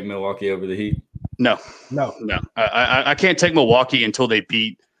 would you take Milwaukee over the Heat? No. I can't take Milwaukee until they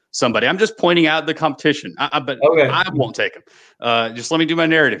beat somebody. I'm just pointing out the competition. But okay. I won't take them. Just let me do my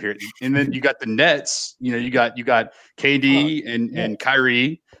narrative here. And then you got the Nets. You got KD and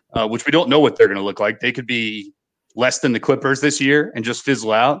Kyrie, which we don't know what they're going to look like. They could be less than the Clippers this year and just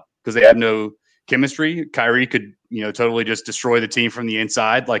fizzle out because they have no chemistry. Kyrie could totally just destroy the team from the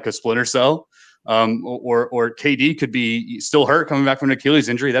inside like a splinter cell. Or KD could be still hurt coming back from an Achilles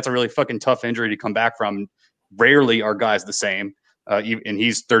injury. That's a really fucking tough injury to come back from. Rarely are guys the same, and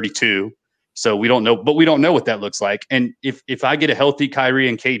he's 32, so we don't know. But we don't know what that looks like. And if I get a healthy Kyrie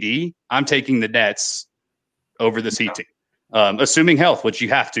and KD, I'm taking the Nets over this Heat team, assuming health, which you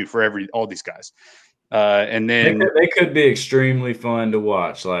have to for all these guys. And then they could be extremely fun to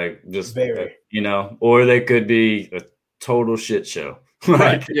watch, like just or they could be a total shit show.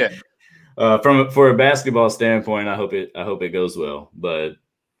 Right? Yeah. For a basketball standpoint, I hope it goes well. But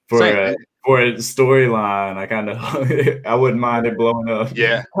for a storyline, I wouldn't mind it blowing up.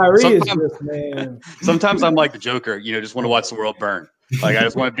 Yeah, Kyrie is just, man. Sometimes I'm like the Joker, just want to watch the world burn. Like I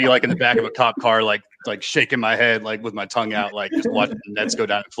just want to be like in the back of a cop car, like shaking my head, like with my tongue out, like just watching the Nets go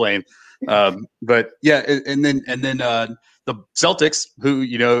down in flame. But yeah, and then the Celtics, who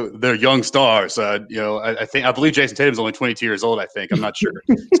they're young stars. I believe Jason Tatum's only 22 years old. I think I'm not sure.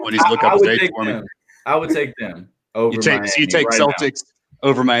 Somebody's look up his age for me. I would take them over. You take Celtics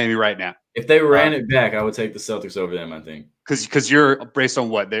over Miami right now. If they ran it back, I would take the Celtics over them. I think because you're based on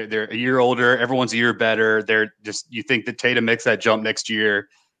what they're a year older. Everyone's a year better. You think that Tatum makes that jump next year.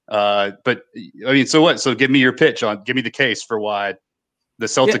 But I mean, so what? So give me your pitch give me the case for why the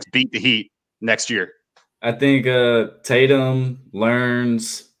Celtics beat the Heat next year. I think Tatum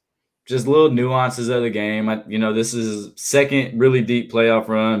learns just little nuances of the game. This is his second really deep playoff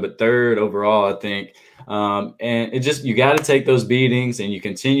run, but third overall, I think. And it just, you got to take those beatings and you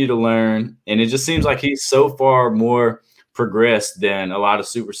continue to learn. And it just seems like he's so far more progressed than a lot of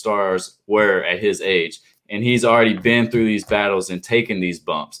superstars were at his age. And he's already been through these battles and taken these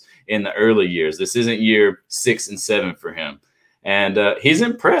bumps in the early years. This isn't year 6 and 7 for him. And he's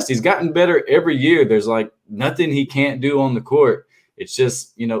impressed. He's gotten better every year. There's like nothing he can't do on the court. It's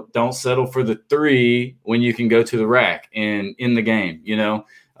just, don't settle for the three when you can go to the rack and in the game,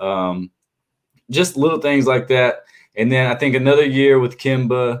 just little things like that. And then I think another year with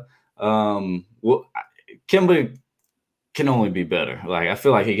Kemba, Kemba can only be better. Like, I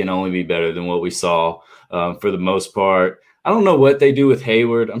feel like he can only be better than what we saw for the most part. I don't know what they do with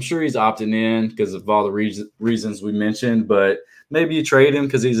Hayward. I'm sure he's opting in because of all the reasons we mentioned, but maybe you trade him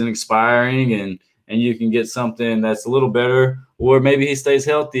because he's an expiring and you can get something that's a little better, or maybe he stays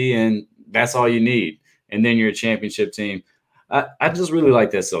healthy and that's all you need. And then you're a championship team. I just really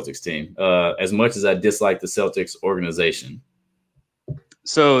like that Celtics team as much as I dislike the Celtics organization.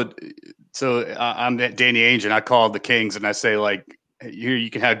 So I'm Danny Ainge, and I call the Kings, and I say, like, here you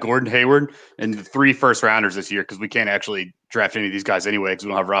can have Gordon Hayward and the 3 first-rounders this year because we can't actually draft any of these guys anyway because we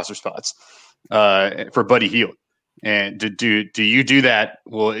don't have roster spots for Buddy Hield. And do you do that?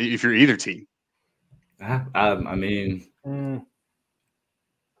 Well, if you're either team, I mean,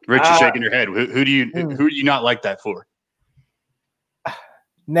 Rich is shaking your head. Who do you not like that for?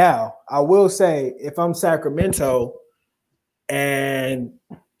 Now, I will say, if I'm Sacramento and,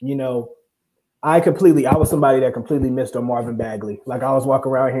 I was somebody that completely missed on Marvin Bagley. Like, I was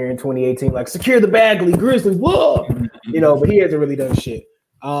walking around here in 2018, like, secure the Bagley, Grizzlies, whoa! But he hasn't really done shit.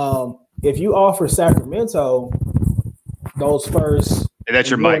 If you offer Sacramento those first – that's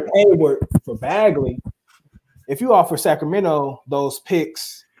your mic. Hayward for Bagley. If you offer Sacramento those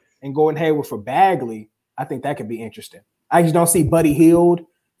picks and Gordon Hayward for Bagley, I think that could be interesting. I just don't see Buddy Hield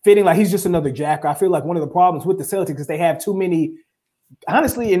fitting. Like, he's just another jacker. I feel like one of the problems with the Celtics is they have too many –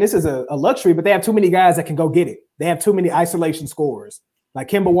 honestly, and this is a luxury, but they have too many guys that can go get it. They have too many isolation scorers. Like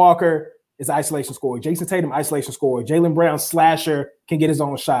Kemba Walker is isolation scorer. Jason Tatum, isolation scorer. Jaylen Brown, slasher, can get his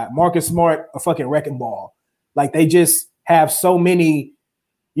own shot. Marcus Smart, a fucking wrecking ball. Like they just have so many,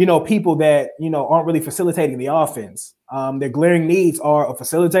 people that, aren't really facilitating the offense. Their glaring needs are a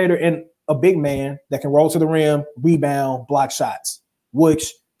facilitator and a big man that can roll to the rim, rebound, block shots,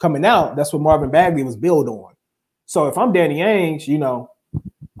 which coming out, that's what Marvin Bagley was built on. So if I'm Danny Ainge,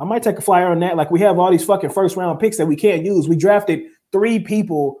 I might take a flyer on that. Like we have all these fucking first round picks that we can't use. We drafted 3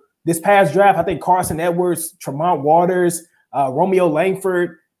 people this past draft. I think Carson Edwards, Tremont Waters, Romeo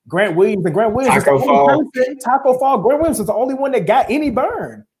Langford, Grant Williams. And Grant Williams Taco is the only person. Taco Fall. Grant Williams is the only one that got any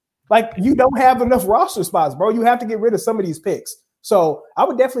burn. Like you don't have enough roster spots, bro. You have to get rid of some of these picks. So I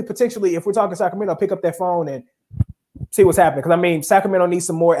would definitely potentially, if we're talking Sacramento, pick up that phone and see what's happening. Because Sacramento needs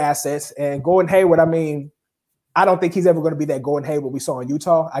some more assets. And Gordon Hayward, I don't think he's ever going to be that Gordon Hayward we saw in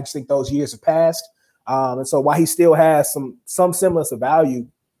Utah. I just think those years have passed. And so while he still has some semblance of value,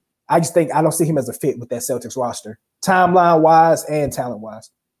 I don't see him as a fit with that Celtics roster, timeline wise and talent wise.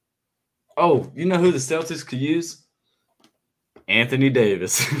 Oh, you know who the Celtics could use? Anthony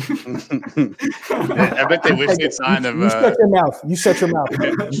Davis. I bet they wish they'd signed him. You shut your mouth. You shut your mouth.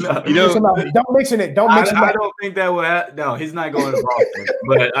 No, don't mention it. Don't mention it. I don't think that will happen. No, he's not going to Boston.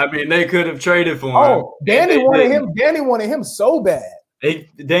 But they could have traded for him. Oh, Danny wanted him. Danny wanted him so bad.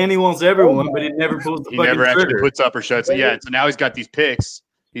 Danny wants everyone, but he never pulls the he fucking never trigger. Actually puts up or shuts it. Yeah, so now he's got these picks.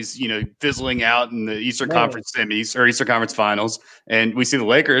 He's fizzling out in the Eastern Conference semis or Eastern Conference Finals, and we see the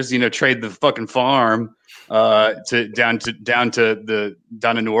Lakers trade the fucking farm down to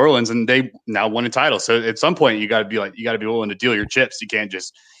New Orleans, and they now won a title. So at some point you got to be willing to deal your chips. You can't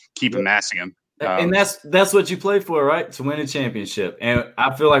just keep amassing them. And that's what you play for, right? To win a championship. And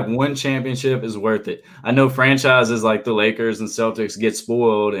I feel like one championship is worth it. I know franchises like the Lakers and Celtics get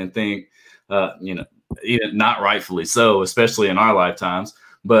spoiled and think, even not rightfully so, especially in our lifetimes.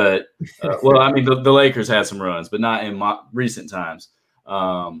 But, the Lakers had some runs, but not in recent times.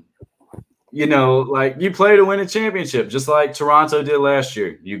 You play to win a championship, just like Toronto did last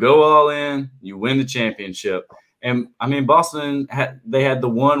year. You go all in, you win the championship. And Boston they had the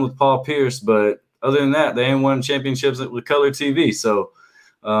one with Paul Pierce, but other than that, they ain't won championships with color TV. So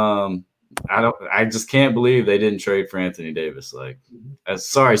I just can't believe they didn't trade for Anthony Davis.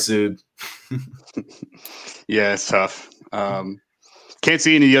 Sorry, Sud. Yeah, it's tough. Can't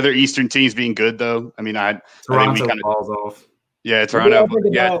see any of the other Eastern teams being good though. Toronto falls off. Yeah, Toronto. What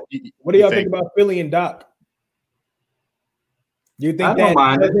do y'all think about Philly and Doc? Do you think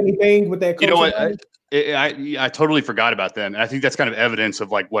that does anything with that? You know what? I totally forgot about them, and I think that's kind of evidence of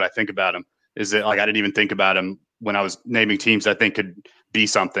what I think about them. Is that I didn't even think about them when I was naming teams I think could be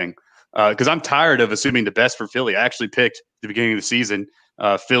something. Because I'm tired of assuming the best for Philly. I actually picked at the beginning of the season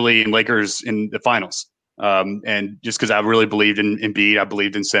Philly and Lakers in the finals. And just because I really believed in Embiid, I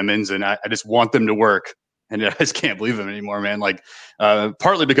believed in Simmons, and I just want them to work. And I just can't believe them anymore, man.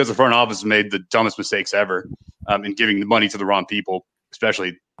 Partly because the front office made the dumbest mistakes ever in giving the money to the wrong people,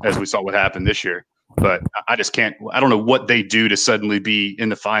 especially as we saw what happened this year. But I just can't. I don't know what they do to suddenly be in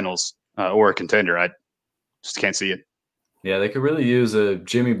the finals or a contender. I just can't see it. Yeah, they could really use a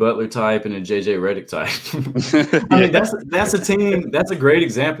Jimmy Butler type and a JJ Redick type. That's a team. That's a great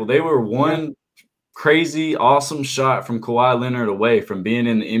example. They were one crazy, awesome shot from Kawhi Leonard away from being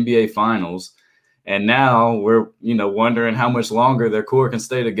in the NBA Finals. And now we're, wondering how much longer their core can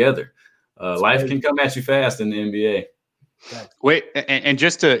stay together. Life can come at you fast in the NBA. Wait, and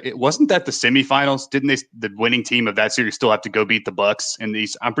wasn't that the semifinals? Didn't the winning team of that series still have to go beat the Bucks in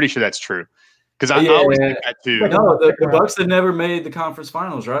these? I'm pretty sure that's true. Because I always think that too. No, the Bucks had never made the conference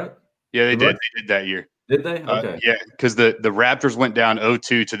finals, right? Yeah, they did. They did that year. Did they? Okay. Yeah, because the Raptors went down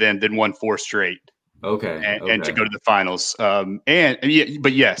 0-2 to them, then won 4 straight. Okay. And to go to the finals.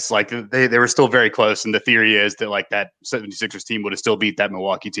 But yes, they were still very close. And the theory is that that 76ers team would have still beat that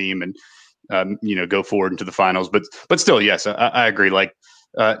Milwaukee team and, go forward into the finals. But still, yes, I agree.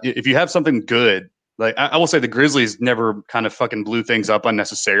 If you have something good, I will say the Grizzlies never kind of fucking blew things up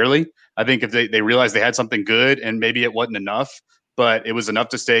unnecessarily. I think if they realized they had something good and maybe it wasn't enough, but it was enough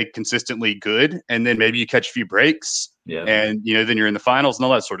to stay consistently good. And then maybe you catch a few breaks and, then you're in the finals and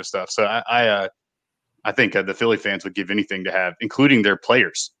all that sort of stuff. So I think the Philly fans would give anything to have, including their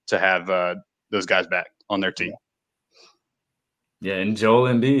players, to have those guys back on their team. Yeah, and Joel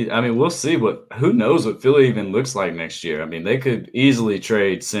Embiid. We'll see who knows what Philly even looks like next year. They could easily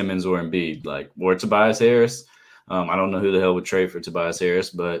trade Simmons or Embiid, or Tobias Harris. I don't know who the hell would trade for Tobias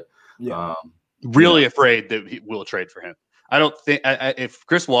Harris, but really afraid that he will trade for him. I don't think if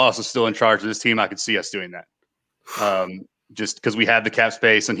Chris Wallace is still in charge of this team, I could see us doing that. Just because we have the cap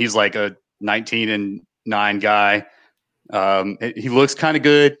space and he's like a 19-9 guy. He looks kind of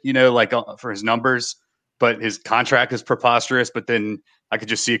good, like for his numbers, but his contract is preposterous. But then I could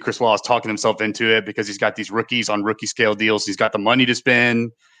just see Chris Wallace talking himself into it because he's got these rookies on rookie scale deals. He's got the money to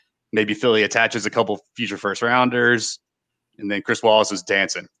spend. Maybe Philly attaches a couple future first rounders, and then Chris Wallace is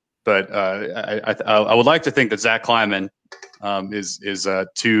dancing. But I would like to think that Zach Kleiman is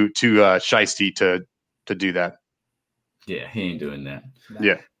too shisty to do that. Yeah, he ain't doing that.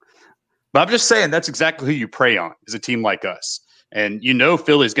 Yeah. But I'm just saying that's exactly who you prey on is a team like us. And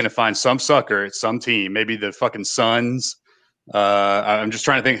Philly's going to find some sucker at some team, maybe the fucking Suns. I'm just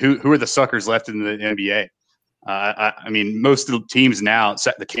trying to think who are the suckers left in the NBA. I mean, most of the teams now,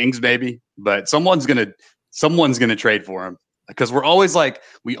 except the Kings, maybe, but someone's gonna trade for him because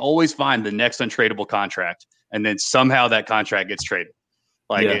we always find the next untradeable contract, and then somehow that contract gets traded.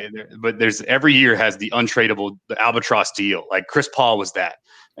 But there's every year has the untradeable, the albatross deal. Like Chris Paul was that.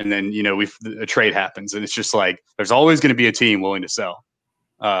 And then, a trade happens and it's just like, there's always going to be a team willing to sell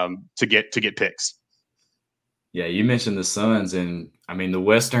to get picks. Yeah. You mentioned the Suns, and I mean, the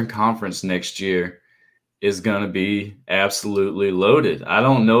Western Conference next year is going to be absolutely loaded. I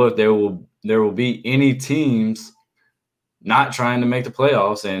don't know if there will be any teams not trying to make the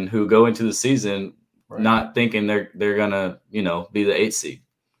playoffs and who go into the season not thinking they're going to, be the 8th seed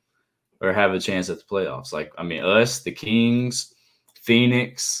or have a chance at the playoffs. Like, I mean, us, the Kings,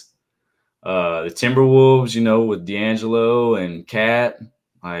 Phoenix, the Timberwolves, with D'Angelo and Cat.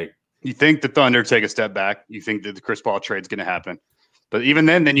 Like, you think the Thunder take a step back? You think that the Chris Paul trade's going to happen? But even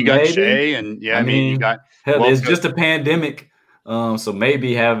then you got Shea, and I mean, you got it's just a pandemic, so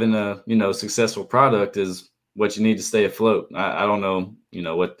maybe having a successful product is what you need to stay afloat. I don't know,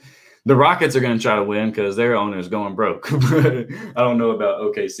 what the Rockets are going to try to win because their owner is going broke. I don't know about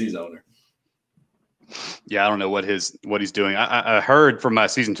OKC's owner. Yeah, I don't know what he's doing. I heard from my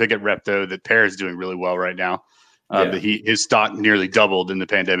season ticket rep though that Pear is doing really well right now. That his stock nearly doubled in the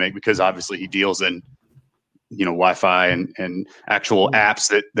pandemic because obviously he deals in Wi-Fi and actual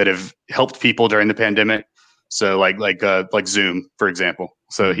apps that have helped people during the pandemic. So like Zoom, for example.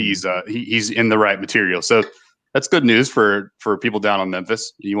 So he's in the right material. So that's good news for people down on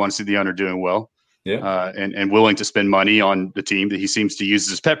Memphis. You want to see the owner doing well, and willing to spend money on the team that he seems to use as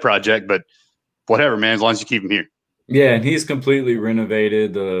his pet project. But whatever, man, as long as you keep him here. Yeah, and he's completely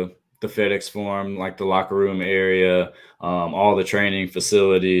renovated the FedEx Forum, like the locker room area, all the training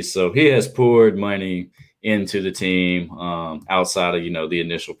facilities. So he has poured money into the team outside of the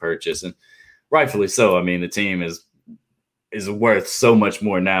initial purchase, and rightfully so. I mean, the team is worth so much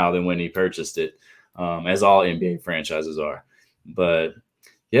more now than when he purchased it, as all NBA franchises are. But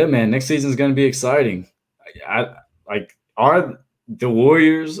yeah, man, next season is going to be exciting. The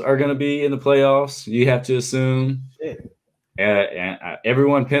Warriors are going to be in the playoffs. You have to assume, and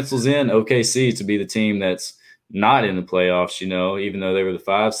everyone pencils in OKC to be the team that's not in the playoffs, even though they were the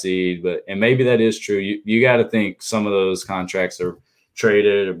 5 seed. And maybe that is true. You got to think some of those contracts are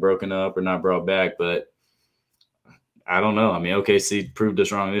traded or broken up or not brought back. But I don't know. I mean, OKC proved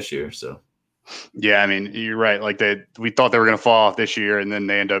us wrong this year. So, yeah, I mean, you're right. Like we thought they were going to fall off this year, and then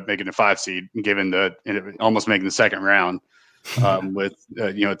they end up making the 5 seed, almost making the second round with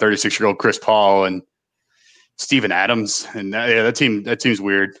 36-year-old Chris Paul and Steven Adams, and that team's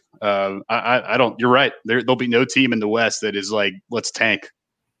weird. I don't. You're right. There'll be no team in the West that is like, let's tank.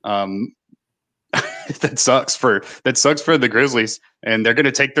 That sucks for the Grizzlies, and they're going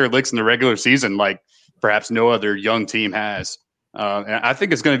to take their licks in the regular season, like perhaps no other young team has. And I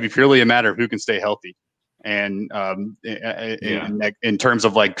think it's going to be purely a matter of who can stay healthy, and in terms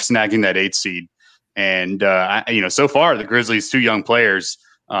of like snagging that 8th seed. And so far the Grizzlies' 2 young players,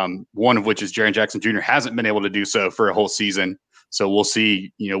 one of which is Jaren Jackson Jr., hasn't been able to do so for a whole season. So we'll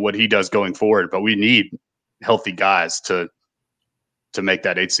see, what he does going forward. But we need healthy guys to make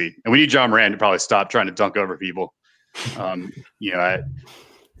that 8th seed, and we need John Moran to probably stop trying to dunk over people.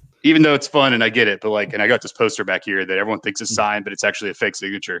 Even though it's fun and I get it, but and I got this poster back here that everyone thinks is signed, but it's actually a fake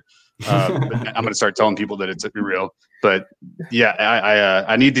signature. But I'm going to start telling people that it's real. But yeah,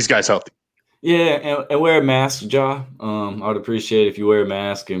 I need these guys healthy. Yeah, and wear a mask, Ja. I would appreciate if you wear a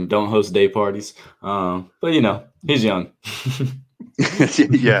mask and don't host day parties. But he's young.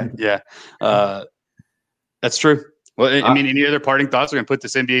 Yeah. That's true. Well, I mean, any other parting thoughts? We're going to put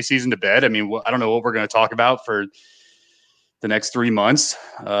this NBA season to bed. I mean, I don't know what we're going to talk about for the next 3 months,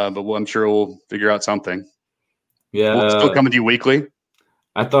 but I'm sure we'll figure out something. Yeah, we'll still coming to you weekly.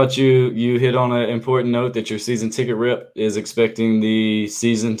 I thought you hit on an important note that your season ticket rep is expecting the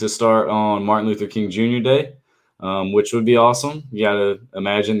season to start on Martin Luther King Jr. Day, which would be awesome. You got to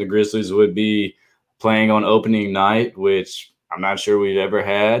imagine the Grizzlies would be playing on opening night, which I'm not sure we've ever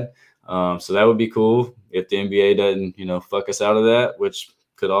had. So that would be cool. if the NBA doesn't, fuck us out of that, which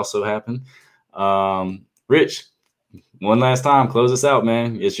could also happen. Rich, one last time, close us out,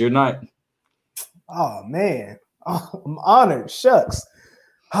 man. It's your night. Oh man, I'm honored. Shucks.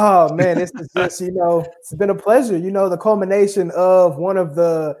 Oh man, this is just, it's been a pleasure. The culmination of one of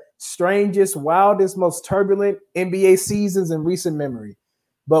the strangest, wildest, most turbulent NBA seasons in recent memory.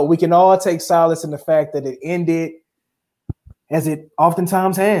 But we can all take solace in the fact that it ended as it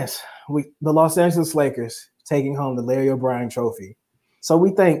oftentimes has. The Los Angeles Lakers taking home the Larry O'Brien Trophy. So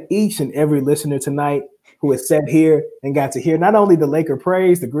we thank each and every listener tonight who has sat here and got to hear not only the Laker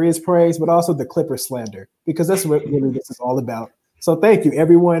praise, the Grizz praise, but also the Clipper slander, because that's what really this is all about. So thank you,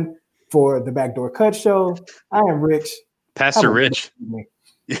 everyone, for the Backdoor Cut Show. I am Rich. Pastor Rich.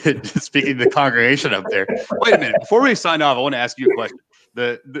 Speaking to the congregation up there. Wait a minute. Before we sign off, I want to ask you a question.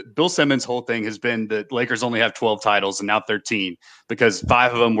 The Bill Simmons' whole thing has been that Lakers only have 12 titles and now 13 because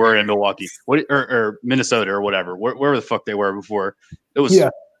 5 of them were in Milwaukee or Minnesota or whatever. Where the fuck they were before. It was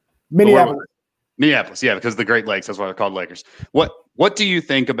Minneapolis. Minneapolis, yeah, because the Great Lakes. That's why they're called Lakers. What do you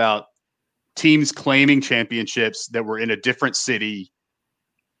think about teams claiming championships that were in a different city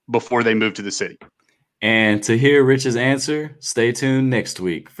before they moved to the city? And to hear Rich's answer, stay tuned next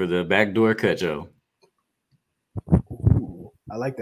week for the Backdoor Cut Show. I like that.